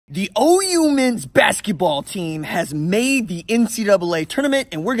The OU men's basketball team has made the NCAA tournament,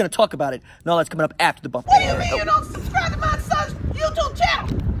 and we're going to talk about it. No, that's coming up after the bump. What do you mean you don't subscribe to my son's YouTube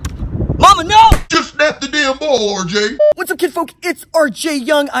channel? Mama, no! Just snap the damn ball, RJ. What's up, kid folk? It's RJ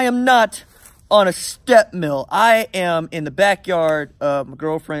Young. I am not on a step mill. I am in the backyard of my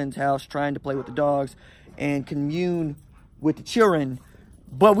girlfriend's house trying to play with the dogs and commune with the children.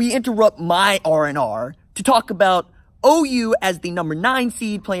 But we interrupt my R&R to talk about OU as the number 9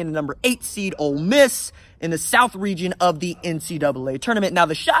 seed playing the number 8 seed Ole Miss in the South region of the NCAA tournament. Now,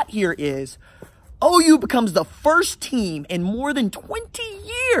 the shot here is OU becomes the first team in more than 20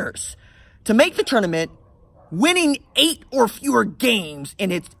 years to make the tournament, winning 8 or fewer games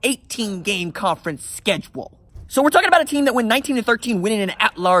in its 18-game conference schedule. So we're talking about a team that went 19-13, winning an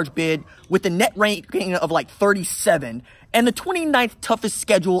at-large bid with a net ranking of like 37 and the 29th toughest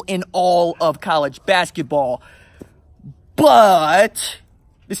schedule in all of college basketball. But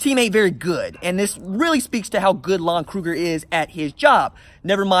this team ain't very good, and this really speaks to how good Lon Kruger is at his job.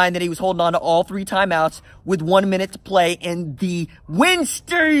 Never mind that he was holding on to all 3 timeouts with 1 minute to play in the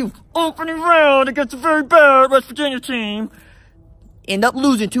Wednesday opening round against a very bad West Virginia team. End up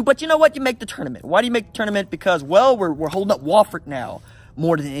losing to, but you know what? You make the tournament. Why do you make the tournament? Because, well, we're holding up Wofford now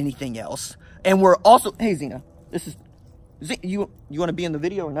more than anything else. And we're also, hey, Zena, you want to be in the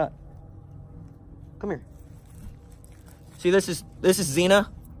video or not? Come here. See, this is Zena.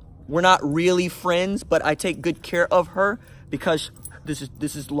 We're not really friends, but I take good care of her because this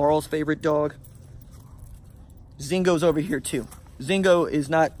is Laurel's favorite dog. Zingo's over here too. Zingo is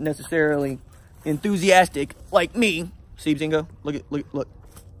not necessarily enthusiastic like me. See, Zingo? Look.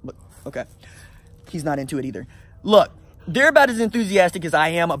 Okay. He's not into it either. Look, they're about as enthusiastic as I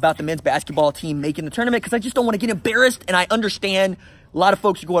am about the men's basketball team making the tournament because I just don't want to get embarrassed, and I understand a lot of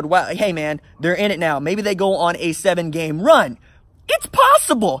folks are going, wow, hey man, they're in it now. Maybe they go on a 7-game run. It's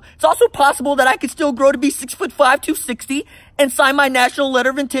possible. It's also possible that I could still grow to be 6'5", 260 and sign my national letter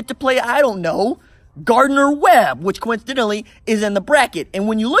of intent to play, I don't know, Gardner-Webb, which coincidentally is in the bracket. And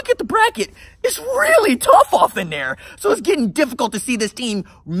when you look at the bracket, it's really tough off in there. So it's getting difficult to see this team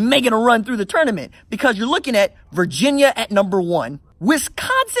making a run through the tournament because you're looking at Virginia at number 1,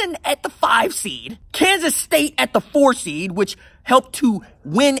 Wisconsin at the 5 seed, Kansas State at the 4 seed, which helped to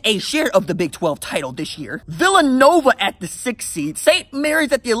win a share of the Big 12 title this year, Villanova at the 6 seed, St.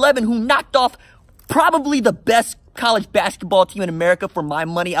 Mary's at the 11, who knocked off probably the best college basketball team in America for my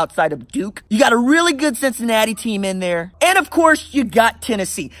money outside of Duke. You got a really good Cincinnati team in there. And of course, you got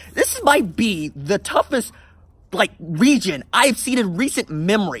Tennessee. This might be the toughest region I've seen in recent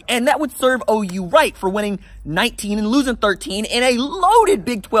memory. And that would serve OU right for winning 19 and losing 13 in a loaded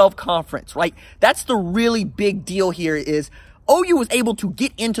Big 12 conference, right? That's the really big deal here is OU was able to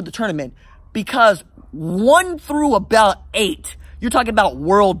get into the tournament because 1 through about 8, you're talking about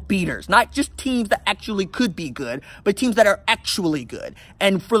world beaters, not just teams that actually could be good, but teams that are actually good.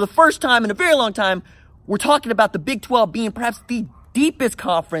 And for the first time in a very long time, we're talking about the Big 12 being perhaps the deepest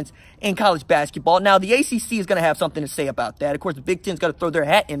conference in college basketball. Now, the ACC is going to have something to say about that. Of course, the Big Ten's got to throw their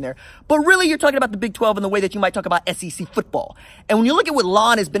hat in there. But really, you're talking about the Big 12 in the way that you might talk about SEC football. And when you look at what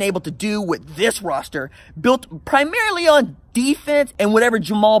Lon has been able to do with this roster, built primarily on defense and whatever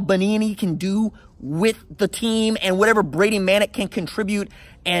Jamal Bonini can do with the team and whatever Brady Manick can contribute.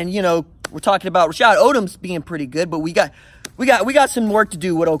 And, you know, we're talking about Rashad Odom's being pretty good, but we got some work to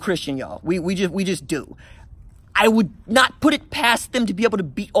do with Old Christian, y'all. We just do. I would not put it past them to be able to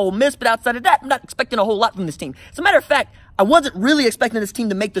beat Ole Miss, but outside of that, I'm not expecting a whole lot from this team. As a matter of fact, I wasn't really expecting this team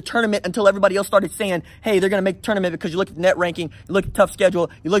to make the tournament until everybody else started saying, hey, they're going to make the tournament because you look at the net ranking, you look at the tough schedule,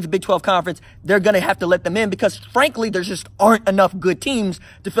 you look at the Big 12 conference, they're going to have to let them in because, frankly, there just aren't enough good teams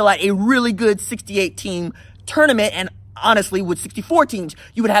to fill out a really good 68-team tournament. And honestly, with 64 teams,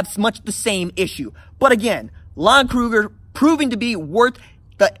 you would have much the same issue. But again, Lon Kruger proving to be worth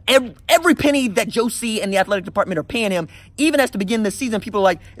every penny that Joe C. and the athletic department are paying him. Even as to begin this season, people are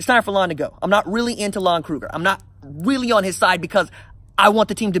like, it's time for Lon to go. I'm not really into Lon Kruger. I'm not really on his side because I want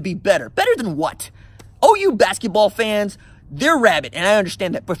the team to be better. Better than what? OU basketball fans, they're rabid, and I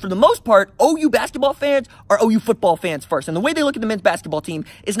understand that. But for the most part, OU basketball fans are OU football fans first. And the way they look at the men's basketball team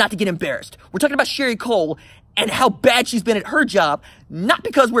is not to get embarrassed. We're talking about Sherry Cole and how bad she's been at her job, not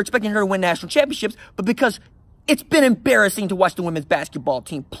because we're expecting her to win national championships, but because it's been embarrassing to watch the women's basketball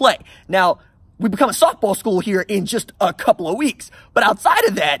team play. Now, we become a softball school here in just a couple of weeks. But outside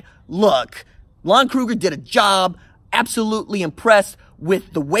of that, look, Lon Kruger did a job. Absolutely impressed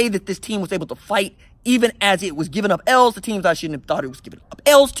with the way that this team was able to fight, even as it was giving up L's to teams I shouldn't have thought it was giving up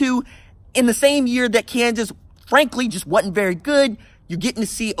L's to. In the same year that Kansas, frankly, just wasn't very good, You're getting to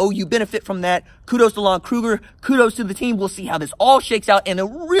see OU benefit from that. Kudos to Lon Kruger. Kudos to the team. We'll see how this all shakes out in a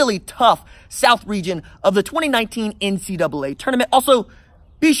really tough South region of the 2019 NCAA Tournament. Also,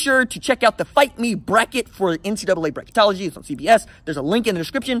 be sure to check out the Fight Me bracket for NCAA Bracketology. It's on CBS. There's a link in the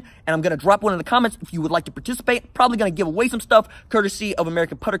description, and I'm going to drop one in the comments if you would like to participate. Probably going to give away some stuff courtesy of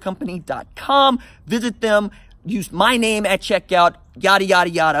AmericanPutterCompany.com. Visit them. Use my name at checkout. Yada, yada,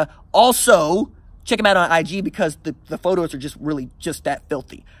 yada. Also, check them out on IG because the photos are just really just that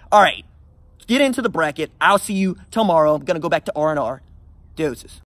filthy. All right. Get into the bracket. I'll see you tomorrow. I'm going to go back to R&R. Deuces.